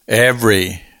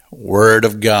Every word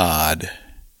of God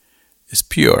is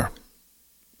pure.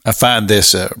 I find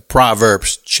this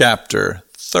Proverbs chapter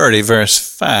 30, verse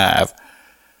 5.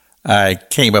 I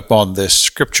came upon this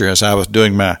scripture as I was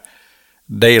doing my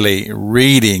daily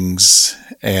readings,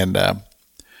 and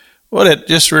it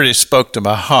just really spoke to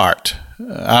my heart.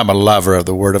 I'm a lover of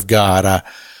the Word of God.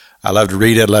 I love to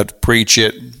read it. I love to preach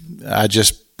it. I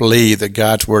just believe that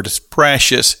God's Word is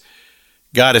precious.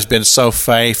 God has been so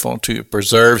faithful to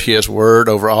preserve His Word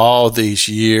over all these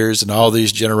years and all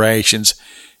these generations.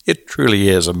 It truly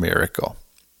is a miracle.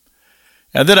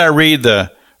 And then I read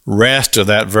the rest of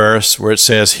that verse where it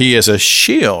says, He is a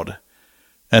shield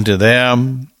unto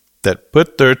them that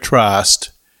put their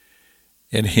trust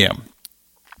in Him.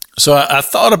 So I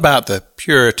thought about the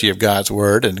purity of God's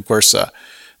Word, and of course, the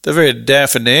very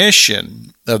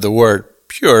definition of the word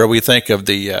pure, we think of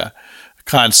the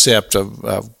concept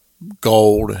of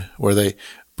gold, where they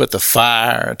put the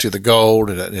fire to the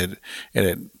gold, and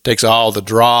it takes all the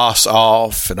dross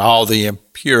off and all the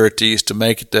impurities to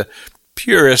make it the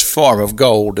purest form of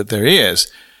gold that there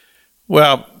is.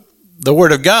 Well, the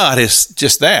Word of God is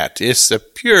just that. It's the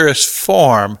purest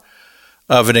form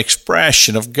of an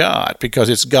expression of God, because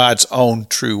it's God's own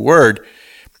true Word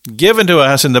given to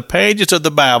us in the pages of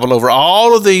the Bible over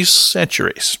all of these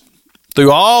centuries,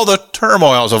 through all the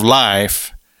turmoils of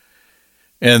life.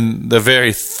 And the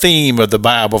very theme of the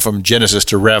Bible from Genesis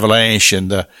to Revelation,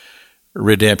 the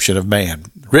redemption of man,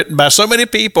 written by so many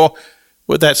people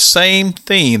with that same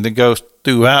theme that goes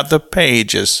throughout the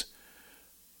pages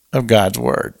of God's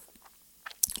Word.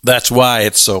 That's why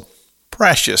it's so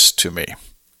precious to me.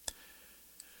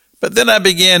 But then I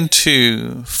began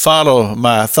to follow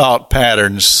my thought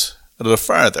patterns a little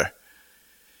further.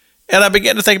 And I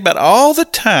began to think about all the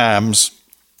times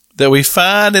that we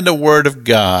find in the Word of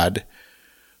God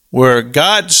where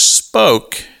God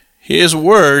spoke His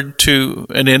Word to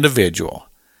an individual.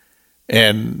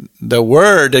 And the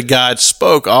Word that God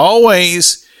spoke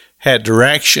always had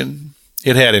direction,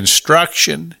 it had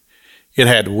instruction, it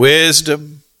had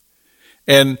wisdom.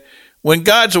 And when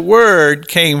God's Word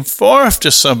came forth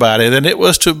to somebody, then it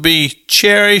was to be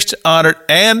cherished, honored,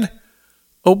 and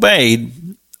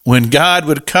obeyed when God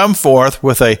would come forth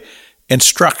with an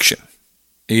instruction.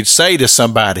 He'd say to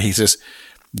somebody, He says,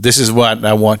 this is what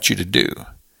I want you to do.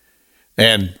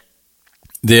 And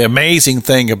the amazing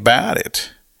thing about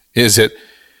it is that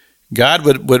God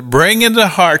would bring into the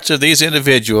hearts of these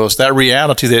individuals that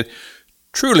reality that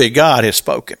truly God has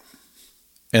spoken.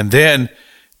 And then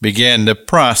begin the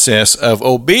process of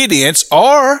obedience,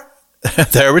 or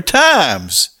there were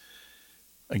times,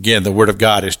 again, the Word of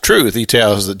God is truth. He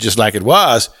tells us that just like it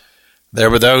was, there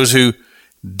were those who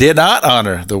did not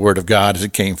honor the Word of God as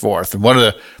it came forth. And one of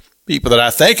the people that I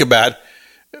think about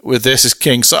with this is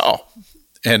King Saul.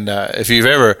 And if you've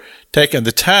ever taken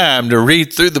the time to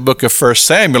read through the book of 1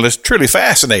 Samuel, it's truly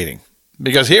fascinating,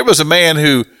 because here was a man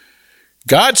who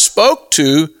God spoke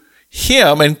to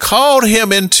him and called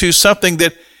him into something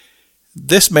that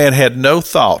this man had no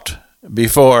thought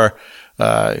before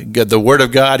the Word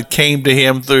of God came to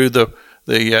him through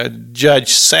the judge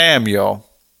Samuel,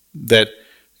 that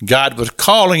God was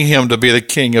calling him to be the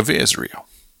king of Israel.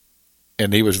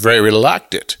 And he was very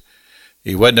reluctant.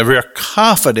 He wasn't a very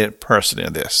confident person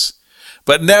in this.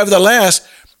 But nevertheless,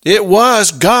 it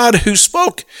was God who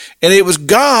spoke, and it was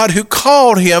God who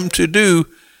called him to do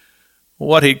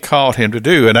what He called him to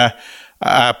do. And I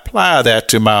apply that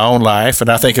to my own life, and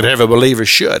I think that every believer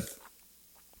should.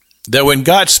 That when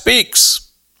God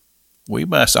speaks, we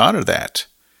must honor that.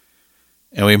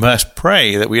 And we must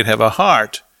pray that we'd have a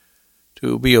heart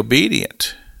to be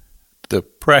obedient to the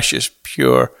precious,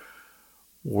 pure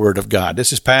Word of God.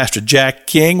 This is Pastor Jack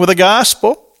King with the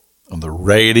Gospel on the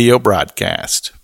radio broadcast.